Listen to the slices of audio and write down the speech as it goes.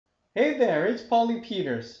Hey there, it's Paulee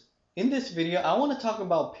Peters. In this video, I want to talk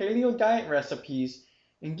about paleo diet recipes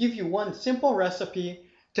and give you one simple recipe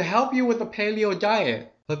to help you with the paleo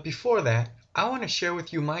diet. But before that, I want to share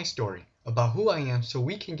with you my story about who I am so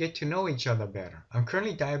we can get to know each other better. I'm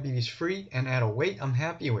currently diabetes free and at a weight I'm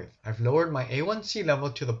happy with. I've lowered my A1C level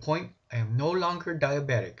to the point I am no longer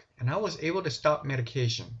diabetic, and I was able to stop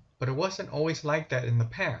medication. But it wasn't always like that in the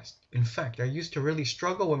past. In fact, I used to really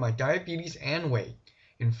struggle with my diabetes and weight.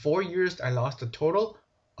 In 4 years, I lost a total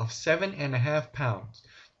of 7.5 pounds.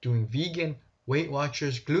 Doing vegan, Weight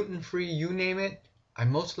Watchers, gluten-free, you name it, I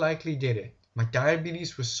most likely did it. My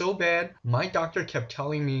diabetes was so bad, my doctor kept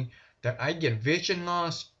telling me that I'd get vision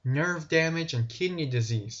loss, nerve damage, and kidney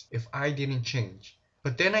disease if I didn't change.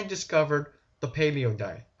 But then I discovered the paleo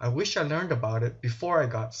diet. I wish I learned about it before I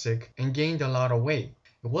got sick and gained a lot of weight.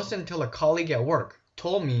 It wasn't until a colleague at work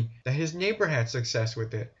told me that his neighbor had success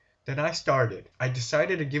with it that I started. I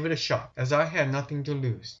decided to give it a shot as I had nothing to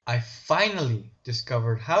lose. I finally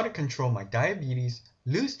discovered how to control my diabetes,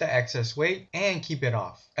 lose the excess weight, and keep it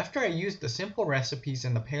off. After I used the simple recipes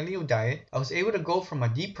in the paleo diet, I was able to go from a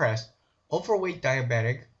depressed, overweight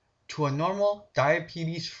diabetic to a normal,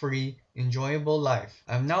 diabetes-free, enjoyable life.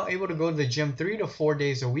 I'm now able to go to the gym 3 to 4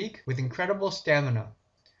 days a week with incredible stamina.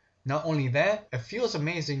 Not only that, it feels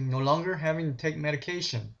amazing no longer having to take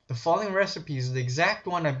medication. The following recipe is the exact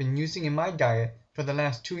one I've been using in my diet for the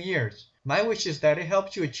last 2 years. My wish is that it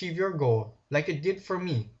helps you achieve your goal, like it did for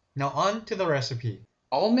me. Now on to the recipe.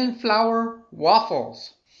 Almond flour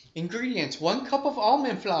waffles. Ingredients: 1 cup of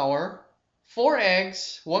almond flour, 4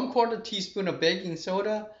 eggs, 1/4 teaspoon of baking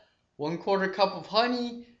soda, 1/4 cup of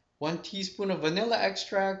honey, 1 teaspoon of vanilla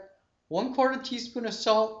extract, 1/4 teaspoon of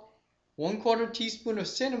salt, 1/4 teaspoon of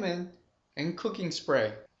cinnamon, and cooking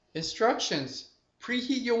spray. Instructions: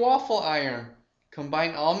 preheat your waffle iron.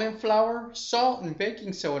 Combine almond flour, salt, and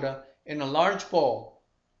baking soda in a large bowl.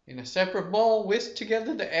 In a separate bowl, whisk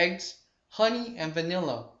together the eggs, honey, and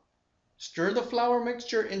vanilla. Stir the flour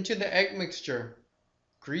mixture into the egg mixture.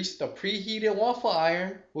 Grease the preheated waffle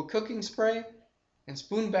iron with cooking spray and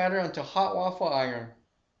spoon batter onto hot waffle iron.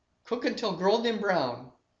 Cook until golden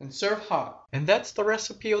brown and serve hot. And that's the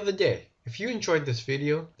recipe of the day. If you enjoyed this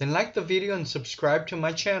video, then like the video and subscribe to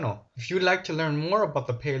my channel. If you'd like to learn more about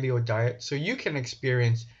the paleo diet so you can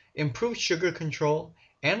experience improved sugar control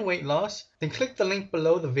and weight loss, then click the link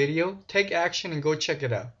below the video, take action, and go check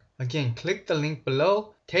it out. Again, click the link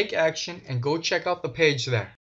below, take action, and go check out the page there.